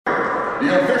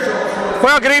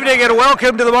Well, good evening and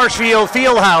welcome to the Marshfield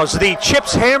Fieldhouse, the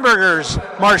Chips Hamburgers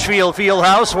Marshfield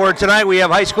Fieldhouse, where tonight we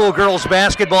have high school girls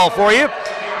basketball for you.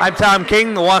 I'm Tom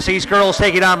King. The Wausau East girls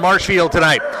taking on Marshfield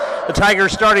tonight. The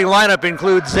Tigers' starting lineup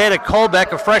includes Zeta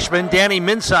Kolbeck, a freshman, Danny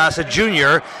Minsas, a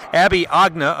junior, Abby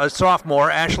Agna, a sophomore,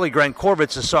 Ashley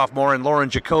Grankorvitz, a sophomore, and Lauren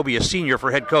Jacoby, a senior,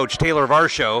 for head coach Taylor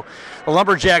Varsho. The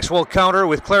Lumberjacks will counter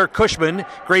with Claire Cushman,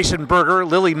 Grayson Berger,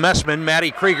 Lily Messman,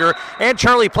 Maddie Krieger, and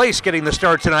Charlie Place getting the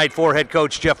start tonight for head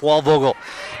coach Jeff Walvogel.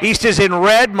 East is in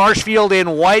red, Marshfield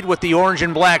in white with the orange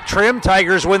and black trim.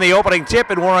 Tigers win the opening tip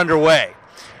and we're underway.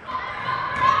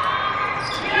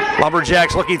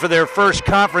 Lumberjacks looking for their first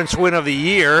conference win of the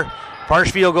year.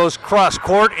 Marshfield goes cross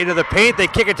court into the paint. They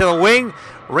kick it to the wing.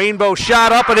 Rainbow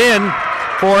shot up and in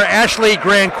for Ashley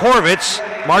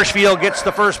Grankorvitz. Marshfield gets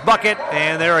the first bucket,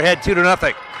 and they're ahead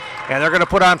 2-0. And they're going to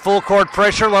put on full court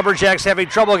pressure. Lumberjacks having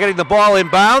trouble getting the ball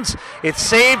inbounds. It's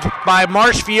saved by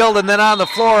Marshfield, and then on the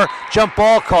floor, jump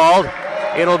ball called.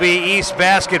 It'll be East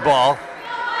basketball.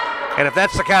 And if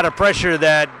that's the kind of pressure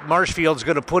that Marshfield's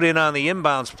going to put in on the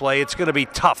inbounds play, it's going to be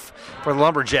tough for the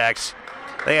Lumberjacks.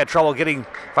 They had trouble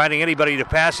finding anybody to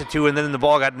pass it to, and then the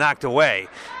ball got knocked away.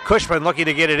 Cushman looking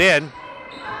to get it in.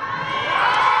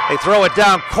 They throw it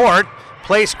down court.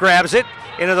 Place grabs it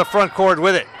into the front court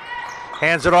with it.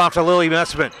 Hands it off to Lily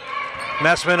Messman.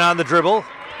 Messman on the dribble.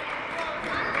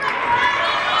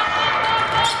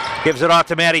 Gives it off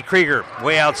to Maddie Krieger,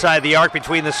 way outside the arc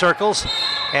between the circles.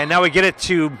 And now we get it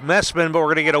to Messman, but we're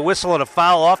going to get a whistle and a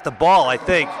foul off the ball, I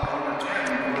think.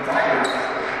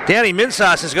 Danny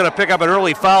Minsas is going to pick up an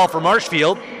early foul for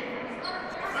Marshfield.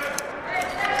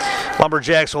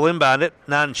 Lumberjacks will inbound it,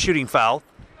 non-shooting foul.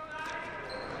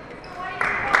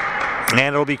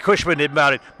 And it'll be Cushman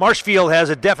inbounded. Marshfield has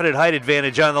a definite height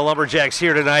advantage on the Lumberjacks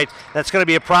here tonight. That's going to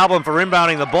be a problem for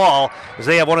inbounding the ball, as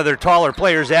they have one of their taller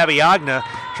players, Abby Agna,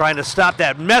 trying to stop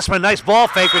that. Messman, nice ball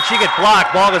fake, but she gets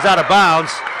blocked. Ball goes out of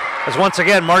bounds. As once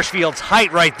again, Marshfield's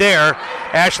height right there.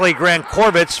 Ashley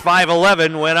Grankorvitz,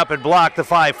 5'11", went up and blocked the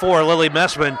 5'4". Lily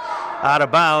Messman out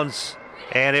of bounds,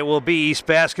 and it will be East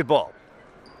basketball.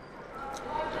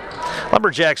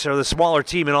 Lumberjacks are the smaller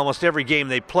team in almost every game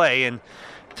they play, and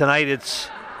tonight it's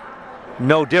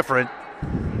no different.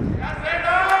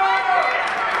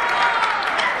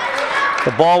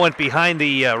 The ball went behind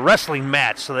the wrestling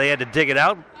mat, so they had to dig it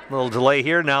out. A little delay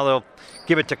here. Now they'll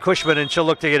give it to Cushman, and she'll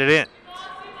look to get it in.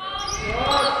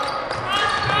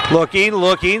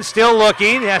 Looking, still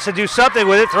looking. Has to do something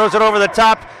with it. Throws it over the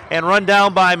top and run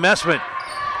down by Messman.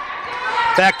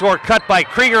 Backdoor cut by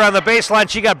Krieger on the baseline.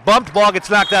 She got bumped. Ball gets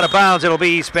knocked out of bounds. It'll be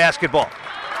East basketball.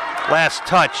 Last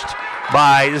touched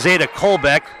by Zeta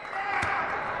Kolbeck.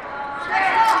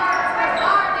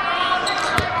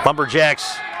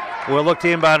 Lumberjacks will look to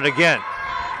inbound it again.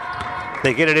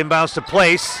 They get it inbounds to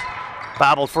Place.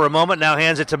 Bobbled for a moment, now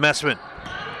hands it to Messman.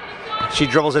 She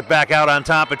dribbles it back out on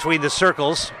top between the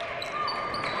circles.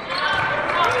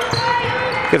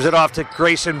 Gives it off to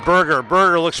Grayson Berger.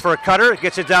 Berger looks for a cutter,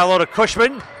 gets it down low to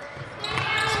Cushman.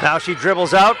 Now she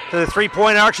dribbles out to the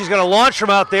three-point arc. She's going to launch from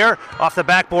out there. Off the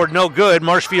backboard, no good.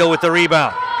 Marshfield with the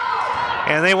rebound.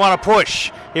 And they want to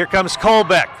push. Here comes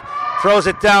Kolbeck. Throws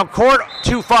it down court,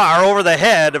 too far over the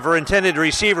head of her intended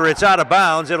receiver. It's out of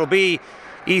bounds. It'll be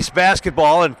East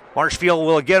basketball, and Marshfield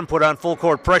will again put on full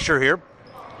court pressure here.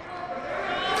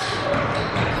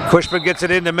 Cushman gets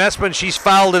it into Messman. She's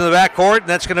fouled in the backcourt, and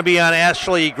that's going to be on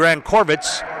Ashley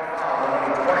Grankorvitz.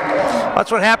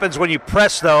 That's what happens when you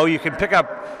press, though. You can pick up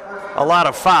a lot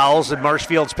of fouls, and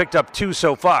Marshfield's picked up 2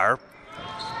 so far.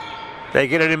 They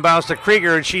get it inbounds to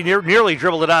Krieger, and she nearly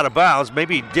dribbled it out of bounds.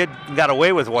 Maybe got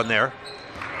away with one there.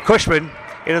 Cushman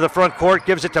into the front court,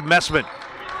 gives it to Messman.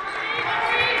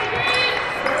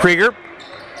 Krieger.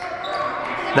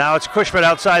 Now it's Cushman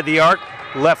outside the arc,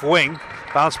 left wing.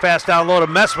 Bounce pass down low to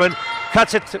Messman.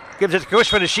 Cuts it, gives it to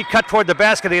Cushman as she cut toward the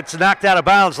basket. It's knocked out of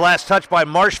bounds. Last touch by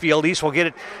Marshfield. East will get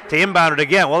it to inbound it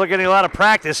again. Well, they're getting a lot of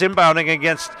practice inbounding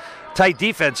against tight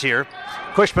defense here.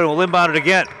 Cushman will inbound it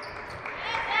again.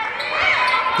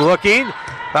 Looking.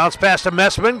 Bounce pass to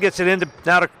Messman. Gets it into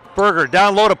now to Berger.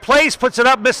 Down low to Place. Puts it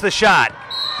up. Missed the shot.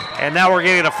 And now we're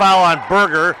getting a foul on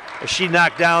Berger as she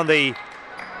knocked down the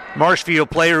Marshfield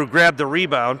player who grabbed the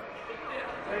rebound.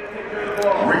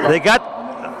 They got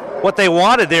what they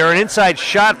wanted there, an inside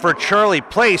shot for Charlie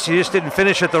Place. He just didn't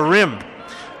finish at the rim.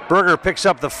 Berger picks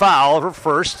up the foul, her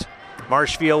first.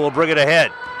 Marshfield will bring it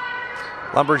ahead.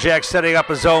 Lumberjacks setting up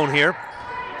a zone here.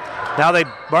 Now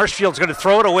Marshfield's going to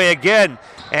throw it away again.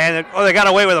 And they got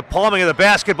away with a palming of the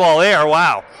basketball there.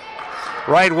 Wow.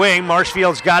 right wing.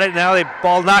 Marshfield's got it now. The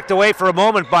ball knocked away for a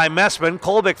moment by Messman.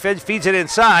 Kolbeck feeds it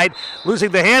inside,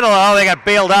 losing the handle. Oh, they got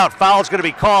bailed out. Foul's going to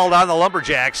be called on the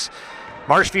Lumberjacks.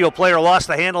 Marshfield player lost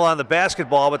the handle on the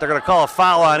basketball, but they're going to call a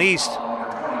foul on East.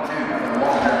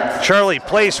 Charlie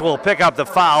Place will pick up the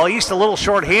foul. East a little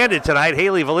short-handed tonight.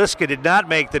 Haley Valiska did not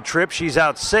make the trip. She's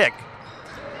out sick.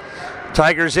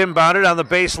 Tigers inbounded on the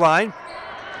baseline.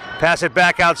 Pass it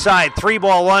back outside.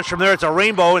 3-ball launch from there. It's a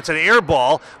rainbow. It's an air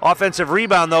ball. Offensive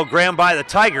rebound, though, grabbed by the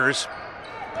Tigers.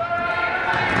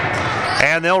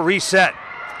 And they'll reset.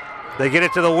 They get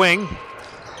it to the wing.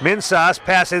 Minsas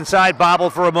pass inside,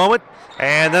 bobbled for a moment.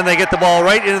 And then they get the ball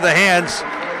right into the hands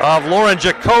of Lauren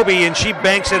Jacoby, and she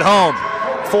banks it home.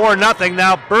 4-0.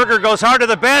 Now Berger goes hard to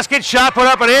the basket. Shot put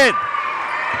up and in.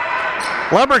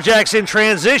 Lumberjacks in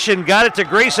transition. Got it to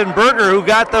Grayson Berger, who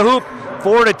got the hoop.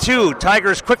 4-2.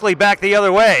 Tigers quickly back the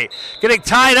other way. Getting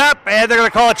tied up, and they're going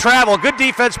to call a travel. Good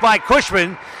defense by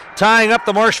Cushman, tying up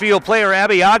the Marshfield player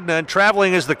Abby Ogna, and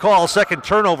traveling is the call. Second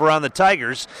turnover on the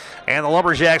Tigers, and the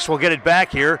Lumberjacks will get it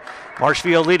back here.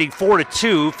 Marshfield leading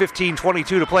 4-2,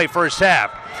 15:22 to play first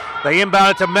half. They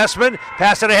inbound it to Messman,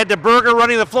 pass it ahead to Berger,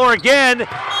 running the floor again,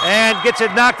 and gets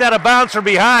it knocked out of bounds from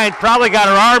behind. Probably got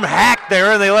her arm hacked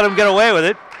there, and they let him get away with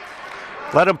it.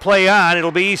 Let him play on.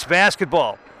 It'll be East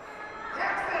basketball.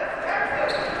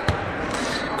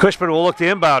 Cushman will look to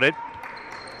inbound it.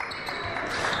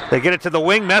 They get it to the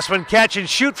wing. Messman catch and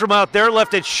shoot from out there,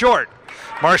 left it short.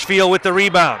 Marshfield with the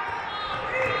rebound.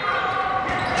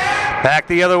 Back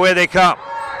the other way they come.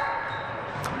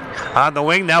 On the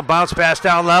wing, now bounce pass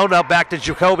down low, now back to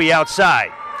Jacoby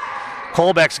outside.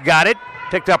 Kolbeck's got it,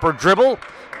 picked up her dribble.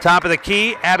 Top of the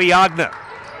key, Abby Ogna.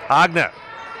 Ogna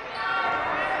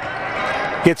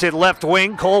gets it left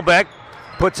wing. Kolbeck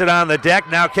puts it on the deck,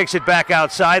 now kicks it back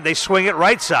outside. They swing it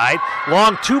right side.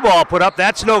 Long 2-ball put up,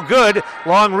 that's no good.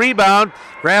 Long rebound,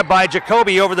 grabbed by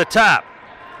Jacoby over the top.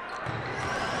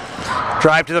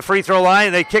 Drive to the free throw line,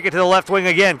 and they kick it to the left wing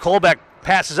again. Kolbeck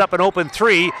passes up an open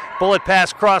 3. Bullet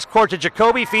pass cross court to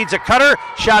Jacoby, feeds a cutter.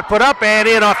 Shot put up and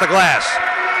in off the glass.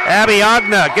 Abby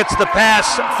Ogna gets the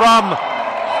pass from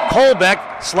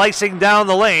Kolbeck, slicing down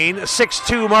the lane.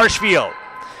 6-2 Marshfield.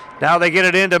 Now they get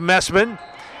it into Messman.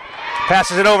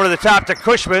 Passes it over to the top to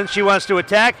Cushman. She wants to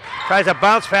attack. Tries a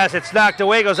bounce pass. It's knocked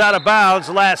away. Goes out of bounds.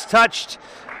 Last touched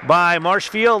by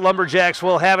Marshfield. Lumberjacks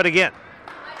will have it again.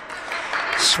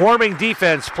 Swarming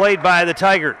defense played by the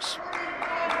Tigers.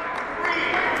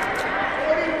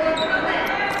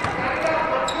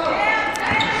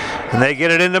 And they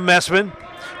get it into Messman,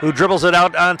 who dribbles it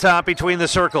out on top between the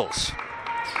circles.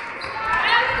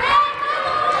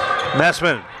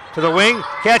 Messman to the wing.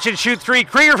 Catch and shoot 3.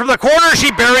 Krieger from the corner.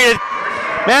 She buried it.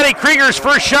 Maddie Krieger's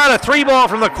first shot, a 3-ball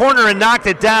from the corner, and knocked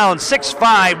it down.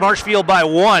 6-5, Marshfield by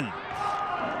 1.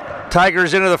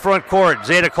 Tigers into the front court.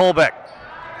 Zeta Kolbeck.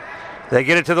 They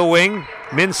get it to the wing.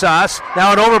 Minsas.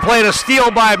 Now an overplay and a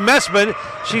steal by Messman.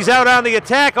 She's out on the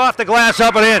attack, off the glass,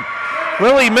 up and in.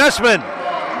 Lily Messman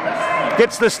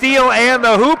gets the steal and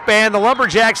the hoop, and the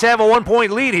Lumberjacks have a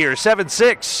 1-point lead here,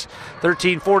 7-6.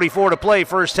 13:44 to play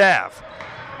first half.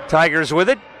 Tigers with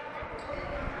it.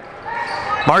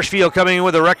 Marshfield coming in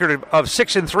with a record of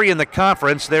 6-3 in the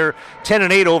conference. They're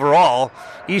 10-8 overall.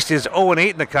 East is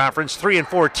 0-8 in the conference,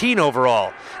 3-14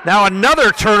 overall. Now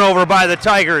another turnover by the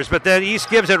Tigers, but then East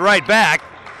gives it right back.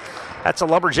 That's a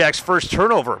Lumberjacks' first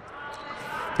turnover.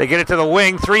 They get it to the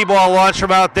wing. 3-ball launch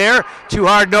from out there. Too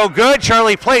hard, no good.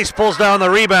 Charlie Place pulls down the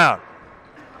rebound.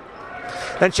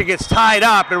 Then she gets tied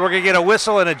up, and we're going to get a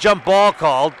whistle and a jump ball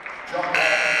called.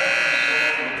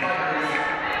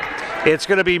 It's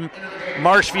going to be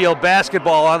Marshfield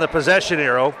basketball on the possession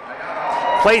arrow.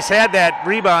 Place had that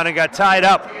rebound and got tied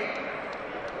up.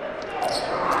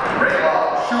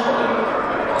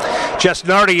 Jess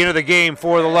Nardi into the game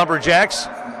for the Lumberjacks.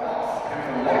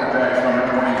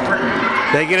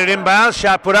 They get it inbounds,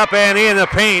 shot put up and in the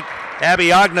paint. Abby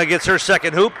Ogna gets her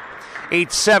second hoop.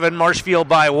 8-7, Marshfield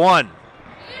by 1.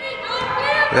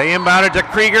 They inbound it to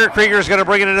Krieger. Krieger's going to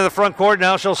bring it into the front court.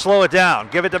 Now she'll slow it down.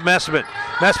 Give it to Messman.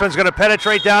 Messman's going to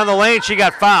penetrate down the lane. She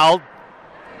got fouled.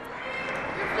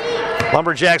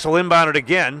 Lumberjacks will inbound it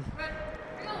again.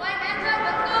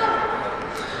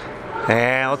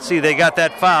 And let's see, they got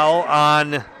that foul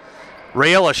on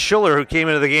Rayella Schuller, who came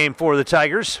into the game for the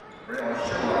Tigers.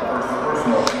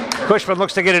 Cushman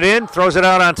looks to get it in, throws it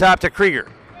out on top to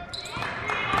Krieger.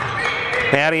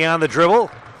 Maddie on the dribble.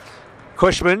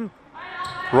 Cushman,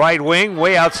 right wing,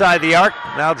 way outside the arc.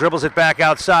 Now dribbles it back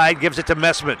outside, gives it to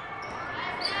Messman.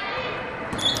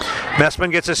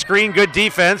 Messman gets a screen, good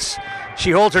defense.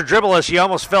 She holds her dribble as she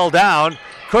almost fell down.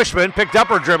 Cushman picked up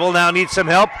her dribble, now needs some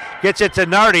help. Gets it to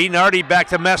Nardi. Nardi back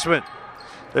to Messman.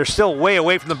 They're still way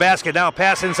away from the basket. Now a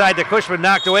pass inside to Cushman,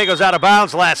 knocked away, goes out of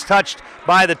bounds. Last touched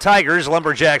by the Tigers.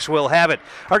 Lumberjacks will have it.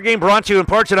 Our game brought to you in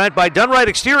part tonight by Dunright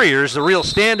Exteriors, the real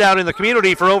standout in the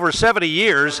community for over 70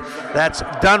 years. That's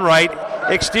Dunright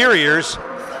Exteriors.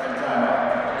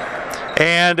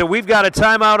 And we've got a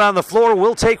timeout on the floor.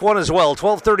 We'll take one as well.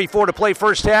 12:34 to play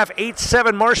first half.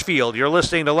 8-7 Marshfield. You're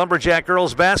listening to Lumberjack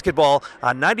Girls Basketball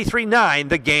on 93.9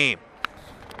 The Game.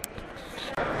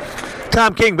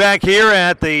 Tom King back here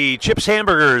at the Chips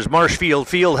Hamburgers Marshfield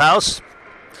Fieldhouse.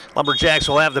 Lumberjacks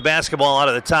will have the basketball out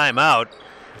of the timeout.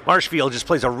 Marshfield just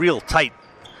plays a real tight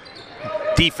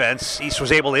defense. East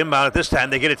was able to inbound it this time.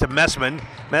 They get it to Messman.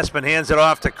 Messman hands it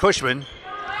off to Cushman.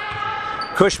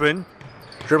 Cushman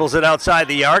dribbles it outside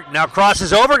the arc. Now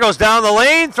crosses over, goes down the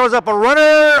lane, throws up a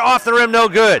runner, off the rim, no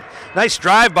good. Nice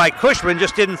drive by Cushman,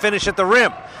 just didn't finish at the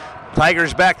rim.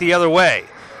 Tigers back the other way.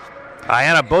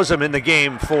 Ayanna Bosom in the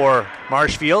game for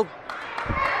Marshfield.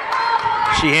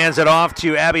 She hands it off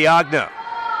to Abby Agna.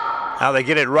 Now they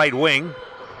get it right wing.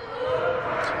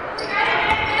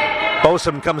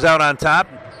 Bosom comes out on top.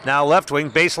 Now left wing,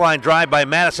 baseline drive by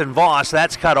Madison Voss.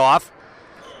 That's cut off.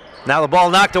 Now the ball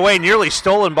knocked away, nearly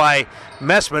stolen by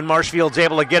Messman. Marshfield's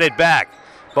able to get it back.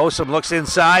 Bosom looks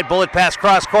inside, bullet pass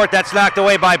cross court. That's knocked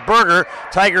away by Berger.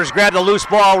 Tigers grab the loose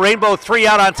ball. Rainbow three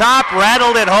out on top,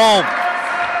 rattled it home.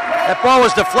 That ball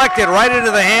was deflected right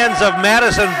into the hands of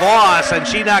Madison Voss, and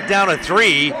she knocked down a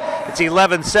three. It's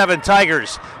 11-7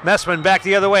 Tigers. Messman back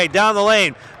the other way, down the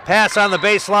lane. Pass on the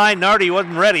baseline. Nardi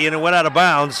wasn't ready, and it went out of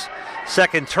bounds.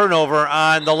 Second turnover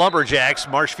on the Lumberjacks.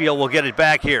 Marshfield will get it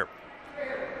back here.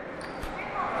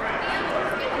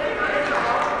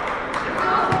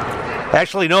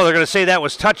 Actually, no, they're going to say that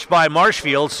was touched by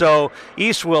Marshfield, so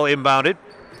East will inbound it.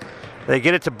 They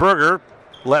get it to Berger,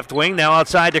 left wing, now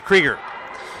outside to Krieger.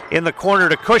 In the corner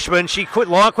to Cushman. She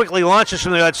quickly launches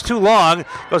from there. That's too long.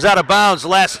 Goes out of bounds.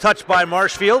 Last touch by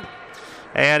Marshfield.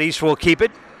 And East will keep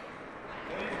it.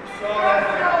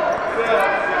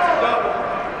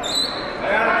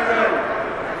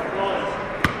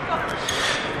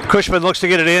 Cushman looks to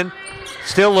get it in.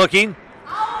 Still looking.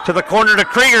 To the corner to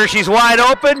Krieger. She's wide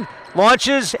open.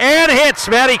 Launches and hits.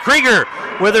 Maddie Krieger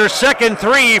with her second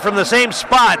three from the same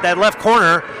spot. That left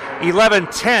corner.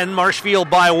 11-10. Marshfield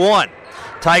by one.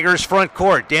 Tigers front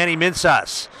court, Danny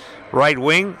Minsas. Right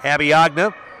wing, Abby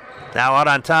Agna. Now out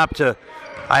on top to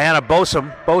Ayanna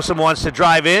Bosom. Bosom wants to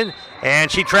drive in, and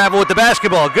she traveled with the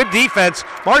basketball. Good defense.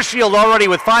 Marshfield already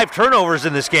with 5 turnovers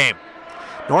in this game.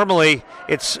 Normally,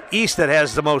 it's East that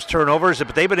has the most turnovers,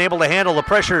 but they've been able to handle the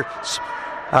pressure,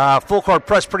 full court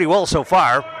press pretty well so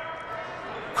far.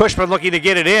 Cushman looking to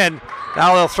get it in.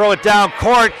 Now they'll throw it down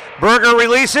court. Berger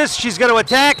releases. She's going to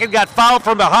attack and got fouled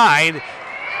from behind.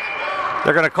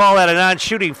 They're going to call that a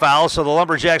non-shooting foul, so the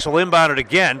Lumberjacks will inbound it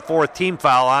again. 4th team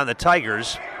foul on the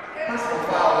Tigers.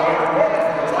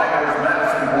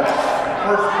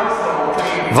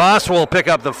 Voss will pick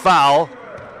up the foul.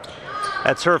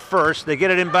 That's her first. They get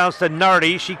it inbounds to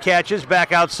Nardi. She catches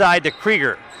back outside to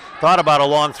Krieger. Thought about a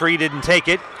long three, didn't take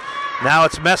it. Now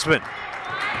it's Messman.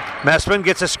 Messman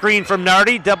gets a screen from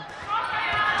Nardi.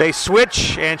 They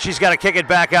switch, and she's got to kick it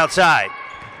back outside.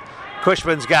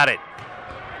 Cushman's got it.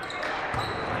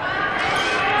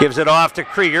 Gives it off to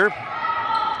Krieger.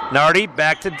 Nardi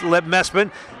back to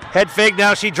Messman. Head fake,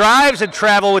 now she drives and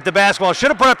travel with the basketball.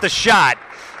 Should have put up the shot.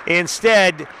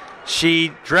 Instead,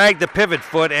 she dragged the pivot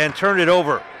foot and turned it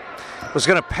over. Was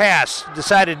going to pass,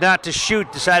 decided not to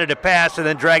shoot, decided to pass, and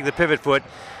then drag the pivot foot.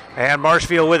 And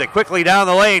Marshfield with it. Quickly down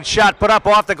the lane. Shot put up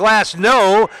off the glass.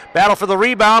 No. Battle for the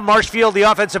rebound. Marshfield, the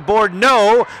offensive board.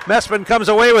 No. Messman comes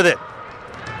away with it.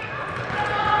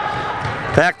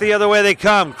 Back the other way they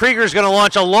come. Krieger's going to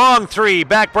launch a long three.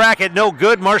 Back bracket, no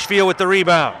good. Marshfield with the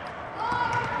rebound.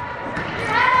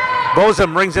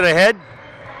 Bosom brings it ahead.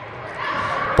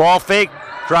 Ball fake.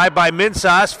 Drive by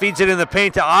Minsas. Feeds it in the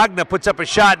paint to Agna. Puts up a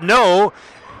shot. No.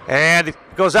 And it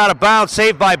goes out of bounds.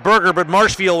 Saved by Berger, but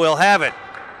Marshfield will have it.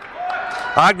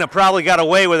 Agna probably got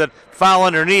away with it. Foul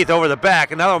underneath over the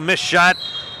back. Another missed shot.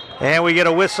 And we get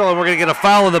a whistle, and we're going to get a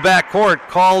foul in the back court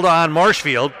called on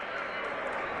Marshfield.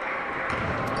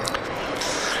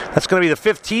 That's going to be the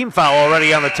 5th team foul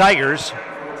already on the Tigers.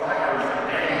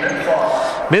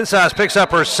 Minsas picks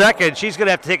up her second. She's going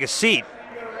to have to take a seat.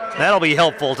 That'll be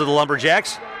helpful to the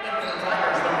Lumberjacks.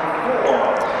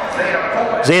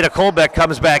 Zeta Kolbeck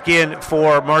comes back in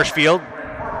for Marshfield.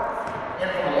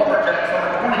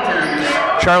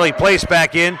 Charlie Place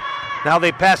back in. Now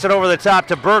they pass it over the top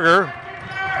to Berger.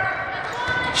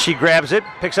 She grabs it,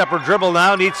 picks up her dribble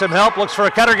now, needs some help, looks for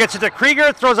a cutter, gets it to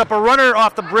Krieger, throws up a runner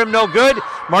off the brim, no good.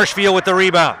 Marshfield with the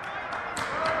rebound.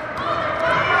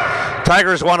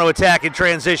 Tigers want to attack in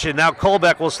transition. Now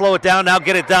Colbeck will slow it down, now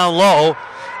get it down low.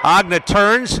 Agna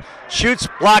turns, shoots,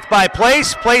 blocked by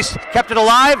Place. Place kept it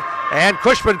alive, and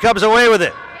Cushman comes away with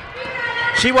it.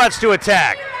 She wants to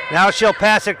attack. Now she'll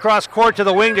pass it cross court to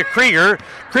the wing to Krieger.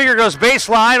 Krieger goes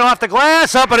baseline, off the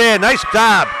glass, up and in. Nice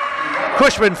job.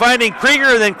 Cushman finding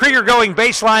Krieger, then Krieger going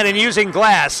baseline and using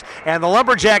glass. And the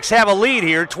Lumberjacks have a lead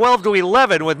here,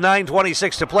 12-11 with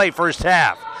 9:26 to play first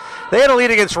half. They had a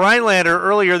lead against Rhinelander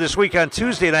earlier this week on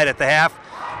Tuesday night at the half.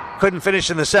 Couldn't finish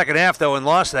in the second half, though, and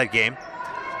lost that game.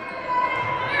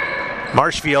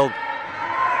 Marshfield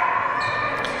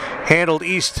handled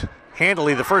East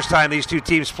handily the first time these two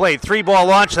teams played. 3-ball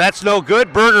launch, that's no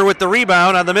good. Berger with the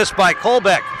rebound on the miss by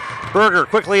Colbeck. Berger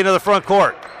quickly into the front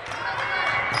court.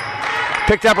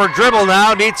 Picked up her dribble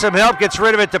now, needs some help, gets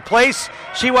rid of it to Place.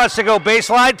 She wants to go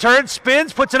baseline, turns,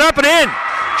 spins, puts it up and in.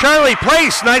 Charlie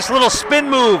Place, nice little spin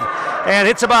move, and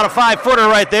hits about a 5-footer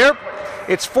right there.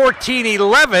 It's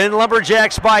 14-11,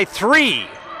 Lumberjacks by 3.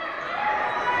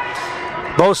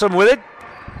 Bosom with it.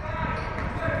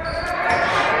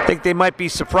 I think they might be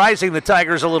surprising the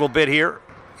Tigers a little bit here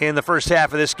in the first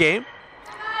half of this game.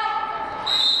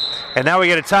 And now we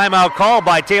get a timeout call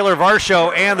by Taylor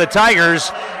Varsho and the Tigers.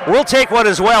 We'll take one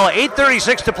as well.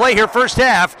 8:36 to play here first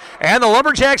half, and the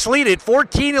Lumberjacks lead it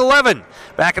 14-11.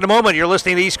 Back in a moment, you're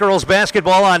listening to East Girls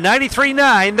Basketball on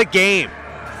 93.9 The Game.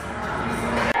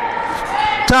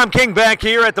 Tom King back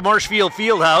here at the Marshfield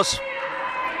Fieldhouse.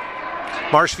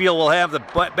 Marshfield will have the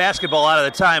basketball out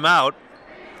of the timeout.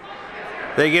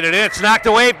 They get it in. It's knocked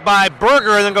away by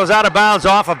Berger and then goes out of bounds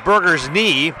off of Berger's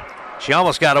knee. She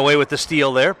almost got away with the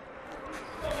steal there.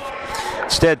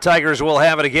 Instead, Tigers will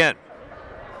have it again.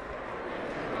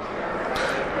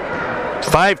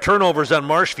 5 turnovers on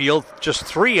Marshfield, just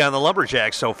 3 on the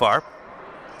Lumberjacks so far.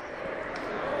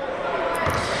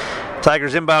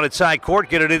 Tigers inbound at side court,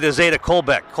 get it into Zeta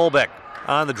Colbeck. Colbeck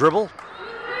on the dribble.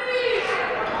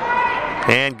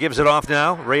 And gives it off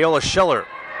now. Rayola Scheller.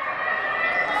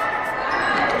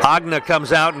 Agna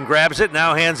comes out and grabs it,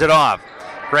 now hands it off.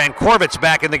 Grant Corbett's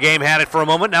back in the game, had it for a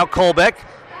moment. Now Colbeck.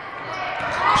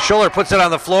 Scheller puts it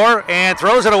on the floor and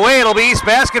throws it away. It'll be East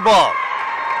basketball.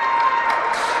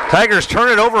 Tigers turn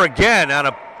it over again on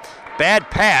a bad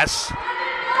pass.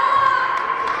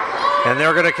 And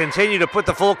they're going to continue to put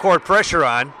the full court pressure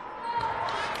on.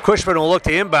 Cushman will look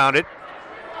to inbound it.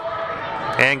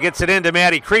 And gets it into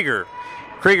Maddie Krieger.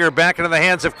 Krieger back into the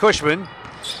hands of Cushman.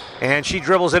 And she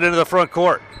dribbles it into the front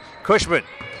court. Cushman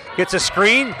gets a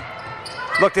screen.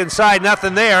 Looked inside,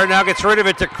 nothing there. Now gets rid of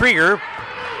it to Krieger.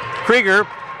 Krieger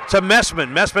to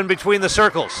Messman. Messman between the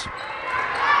circles.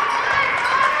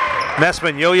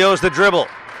 Messman yo-yos the dribble.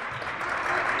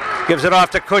 Gives it off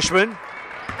to Cushman.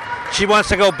 She wants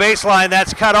to go baseline.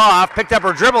 That's cut off. Picked up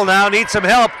her dribble now. Needs some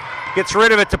help. Gets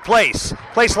rid of it to Place.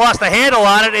 Place lost the handle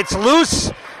on it. It's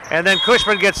loose. And then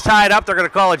Cushman gets tied up. They're going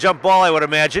to call a jump ball, I would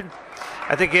imagine.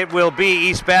 I think it will be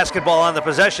East basketball on the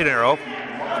possession arrow.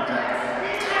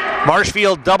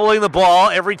 Marshfield doubling the ball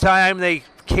every time they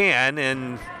can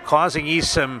and causing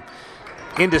East some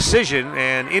indecision.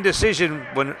 And indecision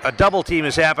when a double team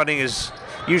is happening is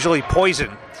usually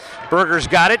poison. Berger's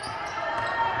got it.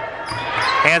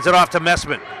 Hands it off to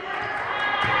Messman.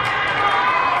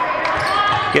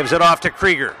 Gives it off to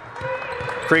Krieger.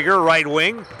 Krieger, right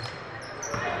wing.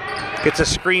 Gets a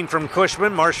screen from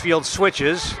Cushman. Marshfield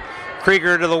switches.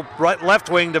 Krieger to the left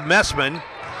wing to Messman.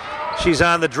 She's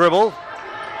on the dribble.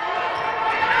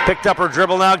 Picked up her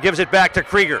dribble now, gives it back to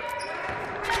Krieger.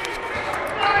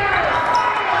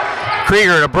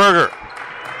 Krieger to Berger.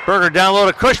 Berger down low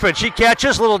to Cushman. She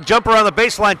catches, little jumper on the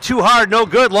baseline, too hard, no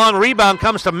good. Long rebound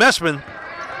comes to Messman.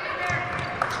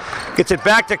 Gets it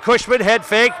back to Cushman, head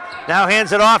fake. Now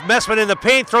hands it off. Messman in the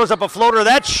paint, throws up a floater,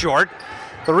 that's short.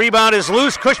 The rebound is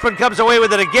loose. Cushman comes away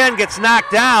with it again, gets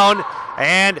knocked down,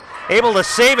 and able to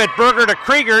save it. Berger to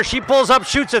Krieger. She pulls up,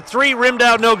 shoots a 3, rimmed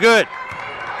out, no good.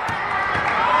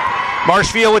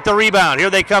 Marshfield with the rebound. Here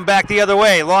they come back the other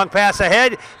way. Long pass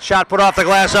ahead. Shot put off the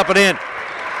glass, up and in.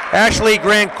 Ashley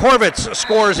Grant-Corvitz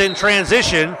scores in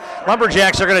transition.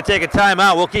 Lumberjacks are going to take a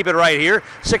timeout. We'll keep it right here.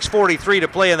 6:43 to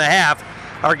play in the half.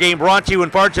 Our game brought to you in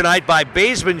part tonight by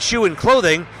Baseman Shoe and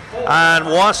Clothing on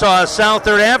Wausau's South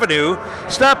 3rd Avenue.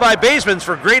 Stop by Baseman's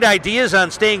for great ideas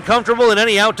on staying comfortable in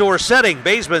any outdoor setting.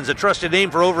 Baseman's a trusted name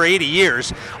for over 80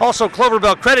 years. Also Clover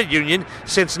Belt Credit Union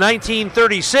since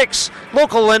 1936.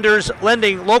 Local lenders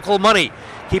lending local money.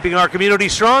 Keeping our community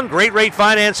strong. Great rate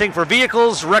financing for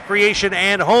vehicles, recreation,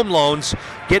 and home loans.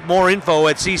 Get more info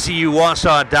at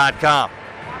ccuwausau.com.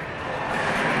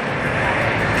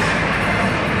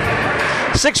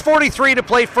 6:43 to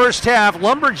play first half.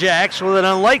 Lumberjacks with an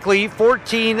unlikely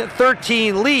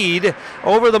 14-13 lead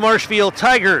over the Marshfield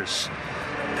Tigers.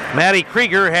 Maddie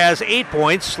Krieger has 8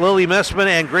 points. Lily Messman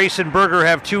and Grayson Berger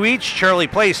have 2 each. Charlie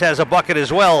Place has a bucket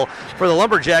as well for the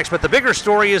Lumberjacks. But the bigger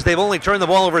story is they've only turned the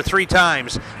ball over 3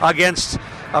 times against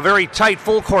a very tight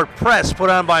full-court press put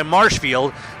on by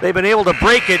Marshfield. They've been able to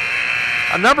break it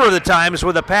a number of the times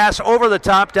with a pass over the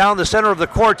top down the center of the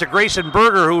court to Grayson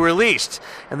Berger, who released.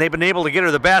 And they've been able to get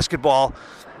her the basketball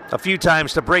a few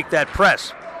times to break that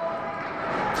press.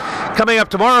 Coming up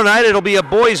tomorrow night, it'll be a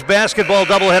boys basketball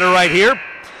doubleheader right here.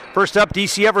 First up,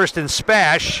 DC Everest and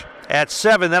Spash at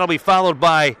 7. That'll be followed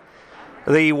by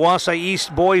the Wausau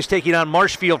East boys taking on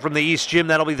Marshfield from the East Gym.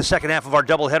 That'll be the second half of our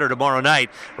doubleheader tomorrow night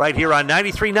right here on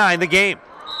 93.9 The Game.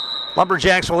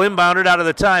 Lumberjacks will inbound it out of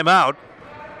the timeout.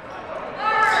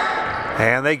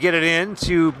 And they get it in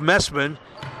to Messman.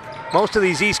 Most of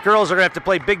these East girls are going to have to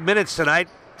play big minutes tonight.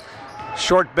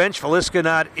 Short bench, Feliska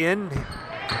not in.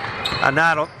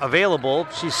 Not available.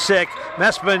 She's sick.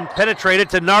 Messman penetrated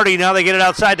to Nardi. Now they get it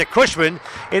outside to Cushman.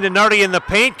 Into Nardi in the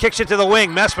paint. Kicks it to the wing.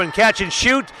 Messman catch and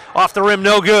shoot. Off the rim,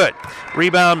 no good.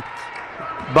 Rebound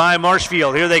by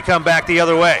Marshfield. Here they come back the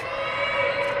other way.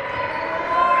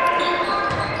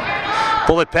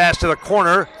 Bullet pass to the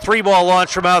corner. 3-ball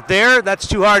launch from out there. That's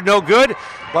too hard, no good.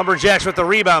 Lumberjacks with the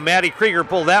rebound. Maddie Krieger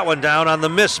pulled that one down on the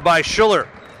miss by Schuller.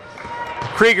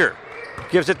 Krieger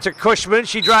gives it to Cushman.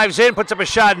 She drives in, puts up a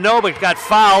shot, no, but got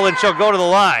fouled, and she'll go to the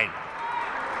line.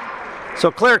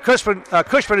 So Claire Cushman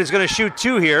is going to shoot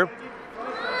 2 here.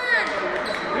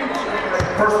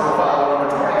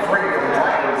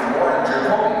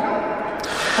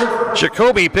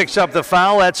 Jacoby picks up the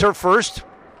foul. That's her first.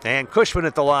 And Cushman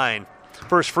at the line.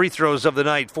 First free throws of the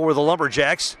night for the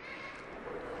Lumberjacks.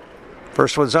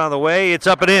 First one's on the way. It's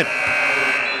up and in.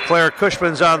 Claire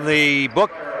Cushman's on the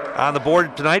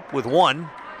board tonight with 1.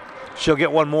 She'll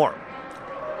get 1 more.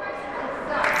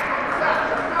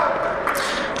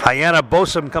 Ayanna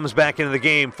Bosom comes back into the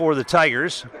game for the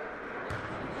Tigers.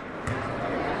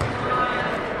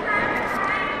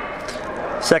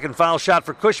 Second foul shot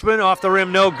for Cushman. Off the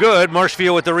rim, no good.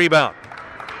 Marshfield with the rebound.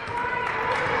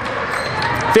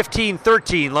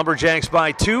 15-13. Lumberjacks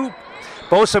by 2.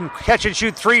 Bosom catch and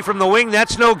shoot 3 from the wing.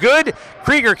 That's no good.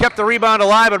 Krieger kept the rebound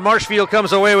alive, but Marshfield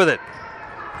comes away with it.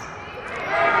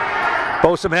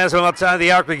 Bosom has him outside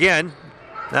the arc again.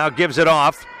 Now gives it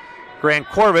off. Grant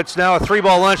Corvitz, now a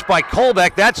 3-ball lunch by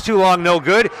Colbeck. That's too long, no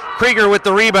good. Krieger with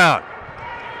the rebound.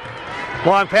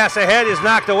 Long pass ahead is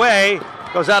knocked away.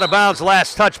 Goes out of bounds,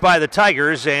 last touch by the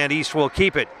Tigers, and East will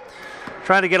keep it.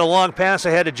 Trying to get a long pass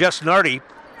ahead to Jess Nardi.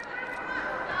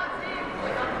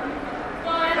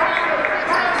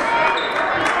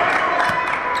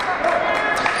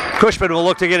 Cushman will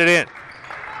look to get it in.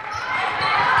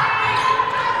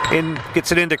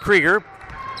 Gets it into Krieger.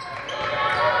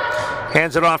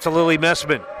 Hands it off to Lily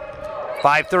Messman.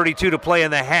 5:32 to play in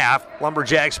the half.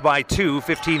 Lumberjacks by 2,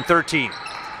 15-13.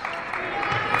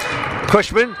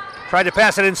 Cushman tried to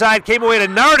pass it inside, came away to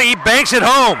Nardi, banks it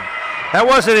home. That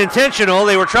wasn't intentional.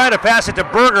 They were trying to pass it to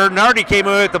Berger. Nardi came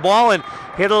away with the ball and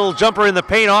hit a little jumper in the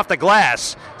paint off the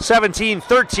glass.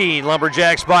 17-13,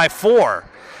 Lumberjacks by 4.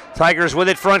 Tigers with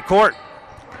it front court.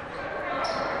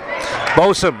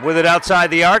 Bosom with it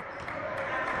outside the arc.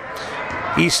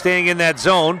 He's staying in that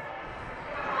zone.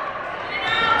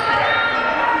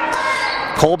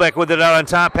 Colbeck with it out on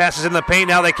top, passes in the paint.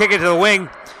 Now they kick it to the wing.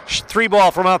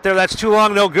 3-ball from out there. That's too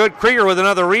long, no good. Krieger with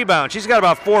another rebound. She's got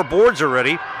about 4 boards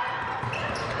already.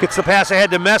 Gets the pass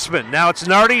ahead to Messman. Now it's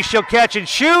Nardi. She'll catch and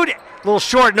shoot. A little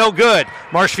short, no good.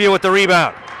 Marshfield with the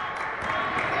rebound.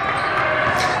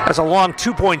 That's a long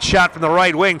 2-point shot from the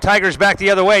right wing. Tigers back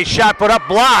the other way. Shot put up,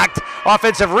 blocked.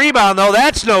 Offensive rebound, though.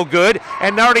 That's no good.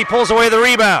 And Nardi pulls away the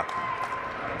rebound.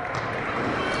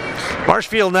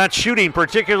 Marshfield not shooting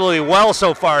particularly well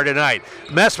so far tonight.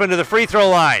 Messman to the free throw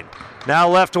line. Now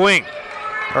left wing.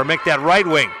 Or make that right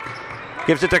wing.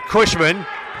 Gives it to Cushman.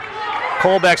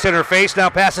 Colbeck's in her face. Now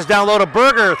passes down low to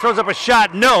Berger. Throws up a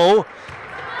shot. No.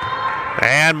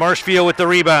 And Marshfield with the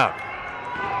rebound.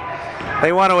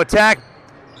 They want to attack.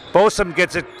 Bosom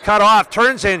gets it cut off,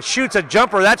 turns and shoots a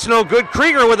jumper. That's no good.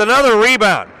 Krieger with another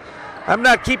rebound. I'm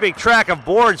not keeping track of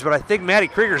boards, but I think Maddie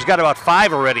Krieger's got about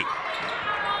 5 already.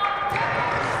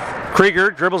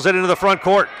 Krieger dribbles it into the front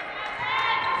court.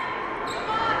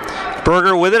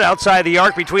 Berger with it outside the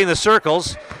arc between the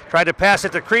circles. Tried to pass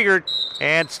it to Krieger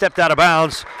and stepped out of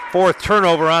bounds. 4th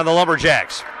turnover on the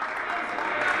Lumberjacks.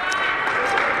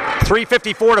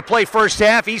 3:54 to play first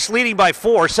half. East leading by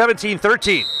 4,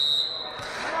 17-13.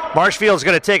 Marshfield's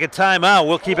going to take a timeout.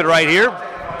 We'll keep it right here.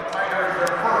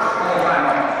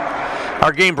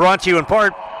 Our game brought to you in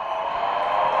part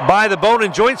by the Bone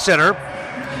and Joint Center.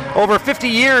 Over 50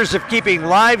 years of keeping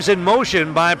lives in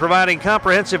motion by providing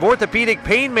comprehensive orthopedic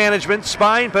pain management,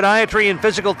 spine, podiatry, and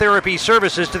physical therapy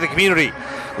services to the community.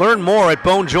 Learn more at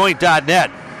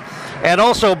bonejoint.net. And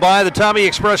also by the Tommy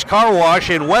Express Car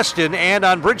Wash in Weston and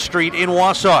on Bridge Street in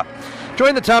Wausau.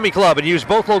 Join the Tommy Club and use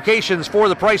both locations for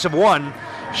the price of one.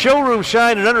 Showroom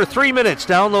shine in under 3 minutes.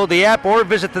 Download the app or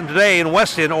visit them today in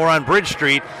Weston or on Bridge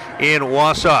Street in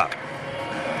Wausau.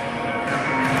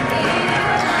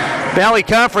 Valley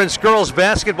Conference girls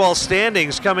basketball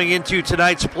standings coming into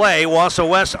tonight's play. Wausau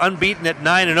West unbeaten at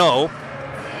 9-0.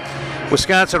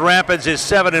 Wisconsin Rapids is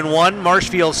 7-1.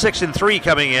 Marshfield 6-3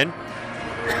 coming in.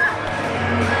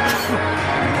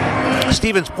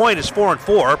 Stevens Point is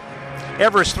 4-4.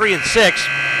 Everest 3-6.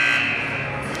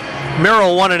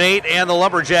 Merrill 1-8, and the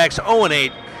Lumberjacks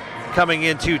 0-8 coming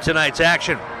into tonight's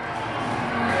action.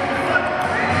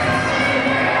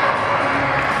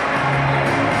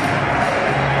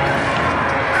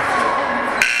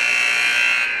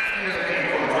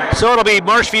 So it'll be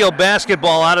Marshfield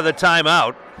basketball out of the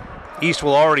timeout. East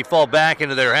will already fall back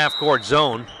into their half-court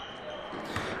zone.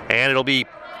 And it'll be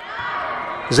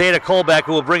Zeta Kolbeck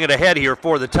who will bring it ahead here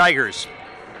for the Tigers.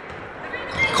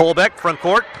 Kolbeck, front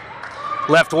court,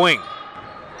 left wing.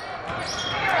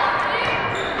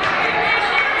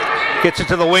 Gets it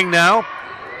to the wing now.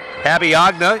 Abby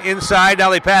Agna inside, now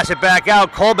they pass it back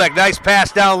out. Kolbeck, nice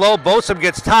pass down low. Bosom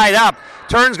gets tied up.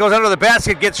 Turns, goes under the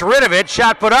basket, gets rid of it.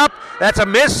 Shot put up, that's a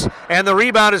miss, and the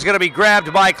rebound is going to be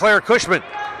grabbed by Claire Cushman.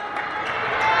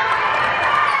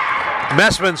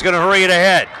 Messman's going to hurry it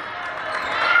ahead.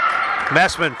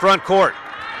 Messman, front court.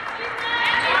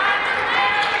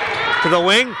 To the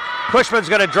wing. Cushman's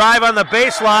going to drive on the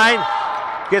baseline.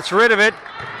 Gets rid of it.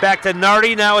 Back to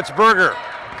Nardi, now it's Berger.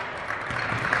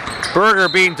 Berger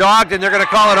being dogged, and they're going to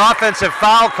call an offensive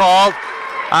foul called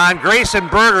on Grayson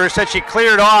Berger. Said she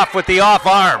cleared off with the off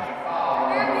arm.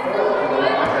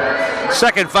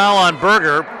 Second foul on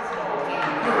Berger.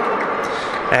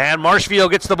 And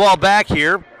Marshfield gets the ball back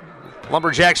here.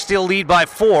 Lumberjacks still lead by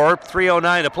 4.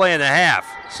 3:09 to play in the half.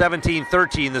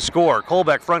 17-13 the score.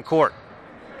 Kolbeck front court.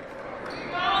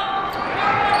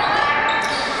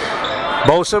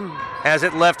 Bosom has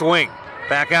it left wing.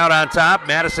 Back out on top.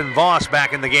 Madison Voss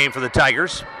back in the game for the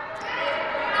Tigers.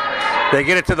 They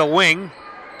get it to the wing.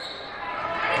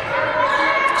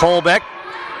 Kolbeck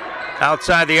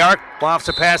outside the arc. Lofts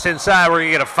a pass inside. We're going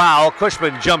to get a foul.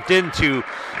 Cushman jumped into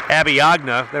Abby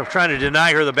Agna. They're trying to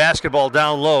deny her the basketball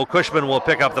down low. Cushman will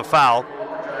pick up the foul.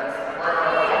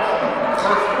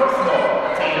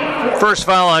 First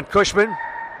foul on Cushman.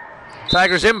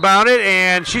 Tigers inbound it,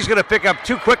 and she's going to pick up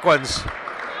 2 quick ones.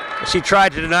 She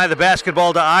tried to deny the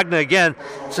basketball to Agna again.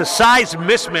 It's a size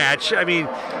mismatch. I mean,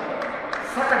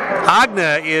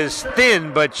 Agna is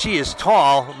thin, but she is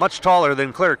tall, much taller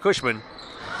than Claire Cushman.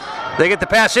 They get the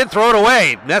pass in, throw it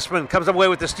away. Messman comes away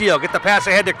with the steal. Get the pass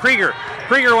ahead to Krieger.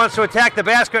 Krieger wants to attack the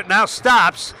basket, now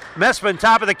stops. Messman,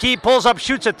 top of the key, pulls up,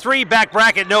 shoots a 3, back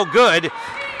bracket, no good.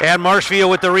 And Marshfield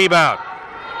with the rebound.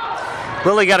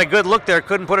 Lilly got a good look there,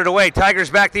 couldn't put it away. Tigers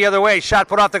back the other way. Shot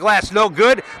put off the glass, no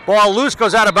good. Ball loose,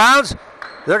 goes out of bounds.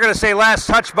 They're going to say last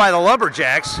touch by the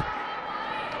Lumberjacks.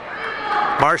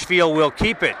 Marshfield will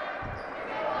keep it.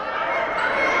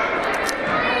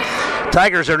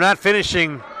 Tigers are not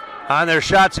finishing on their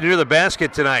shots near the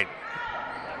basket tonight.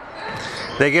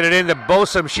 They get it into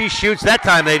Bosom. She shoots. That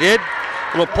time they did.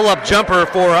 A little pull-up jumper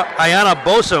for Ayanna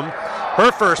Bosom.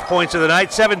 Her first points of the night,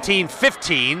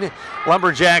 17-15.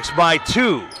 Lumberjacks by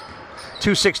 2.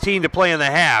 2:16 to play in the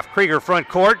half. Krieger front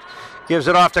court. Gives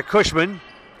it off to Cushman.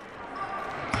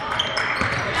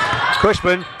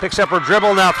 Cushman picks up her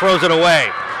dribble, now throws it away.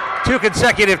 2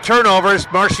 consecutive turnovers.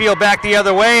 Marshfield back the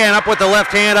other way and up with the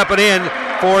left hand, up and in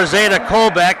for Zeta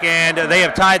Kolbeck, and they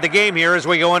have tied the game here as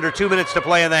we go under 2 minutes to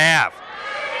play in the half.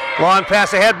 Long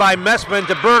pass ahead by Messman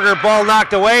to Berger. Ball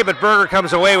knocked away, but Berger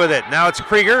comes away with it. Now it's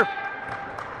Krieger.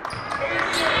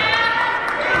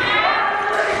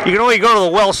 You can only go to the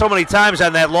well so many times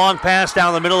on that long pass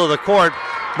down the middle of the court.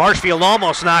 Marshfield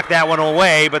almost knocked that one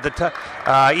away, but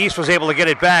the East was able to get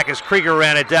it back as Krieger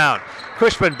ran it down.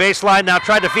 Cushman baseline, now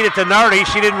tried to feed it to Nardi.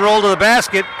 She didn't roll to the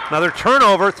basket. Another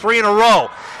turnover, 3 in a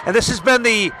row. And this has been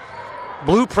the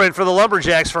blueprint for the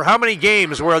Lumberjacks for how many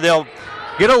games where they'll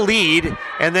get a lead,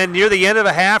 and then near the end of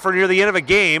a half or near the end of a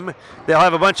game, they'll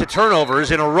have a bunch of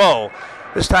turnovers in a row.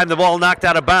 This time the ball knocked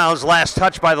out of bounds. Last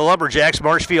touch by the Lumberjacks.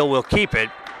 Marshfield will keep it.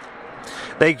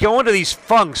 they go into these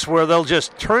funks where they'll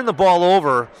just turn the ball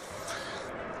over,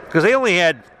 because they only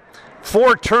had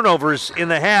 4 turnovers in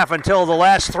the half until the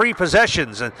last 3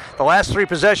 possessions, and the last 3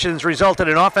 possessions resulted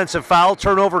in offensive foul,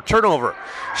 turnover.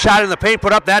 Shot in the paint,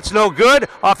 put up, that's no good.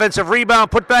 Offensive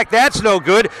rebound, put back, that's no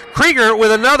good. Krieger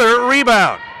with another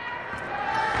rebound.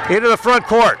 Into the front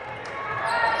court.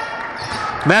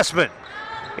 Messman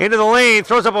into the lane,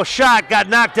 throws up a shot, got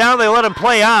knocked down, they let him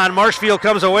play on. Marshfield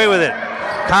comes away with it.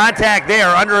 Contact there,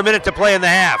 under a minute to play in the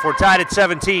half. We're tied at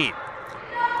 17.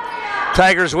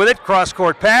 Tigers with it,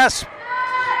 cross-court pass.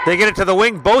 They get it to the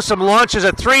wing. Bosom launches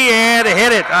a 3 and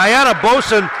hit it. Ayanna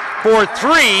Bosom for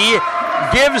 3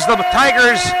 gives the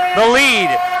Tigers the lead,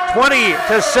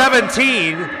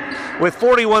 20-17, with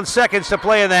 41 seconds to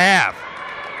play in the half.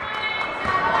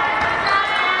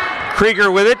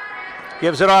 Krieger with it,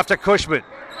 gives it off to Cushman.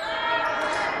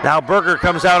 Now Berger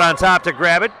comes out on top to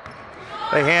grab it.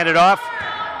 They hand it off.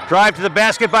 Drive to the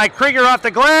basket by Krieger off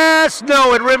the glass.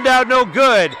 No, it rimmed out, no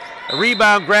good. A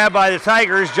rebound grab by the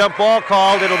Tigers. Jump ball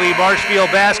called. It'll be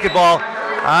Marshfield basketball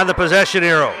on the possession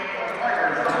arrow.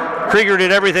 Krieger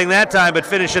did everything that time but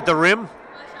finished at the rim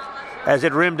as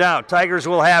it rimmed out. Tigers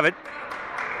will have it.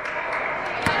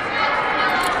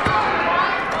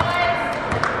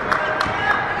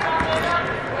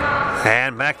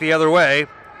 And back the other way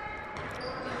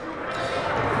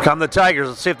come the Tigers.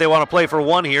 Let's see if they want to play for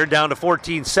 1 here. Down to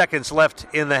 14 seconds left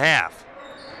in the half.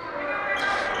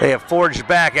 They have forged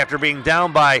back after being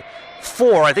down by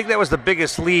 4. I think that was the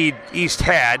biggest lead East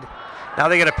had. Now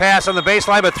they get a pass on the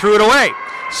baseline, but threw it away.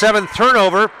 7th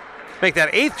turnover. Make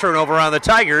that 8th turnover on the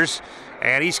Tigers.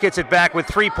 And East gets it back with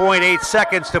 3.8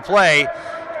 seconds to play.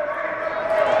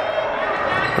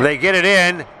 They get it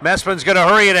in. Messman's going to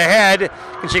hurry it ahead.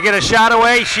 Can she get a shot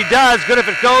away? She does. Good if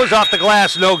it goes off the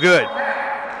glass. No good.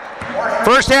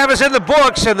 First half is in the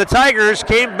books, and the Tigers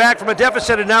came back from a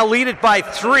deficit and now lead it by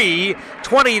 3,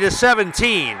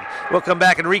 20-17. We'll come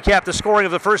back and recap the scoring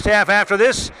of the first half after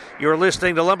this. You're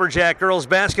listening to Lumberjack Girls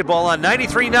Basketball on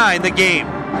 93.9 The Game.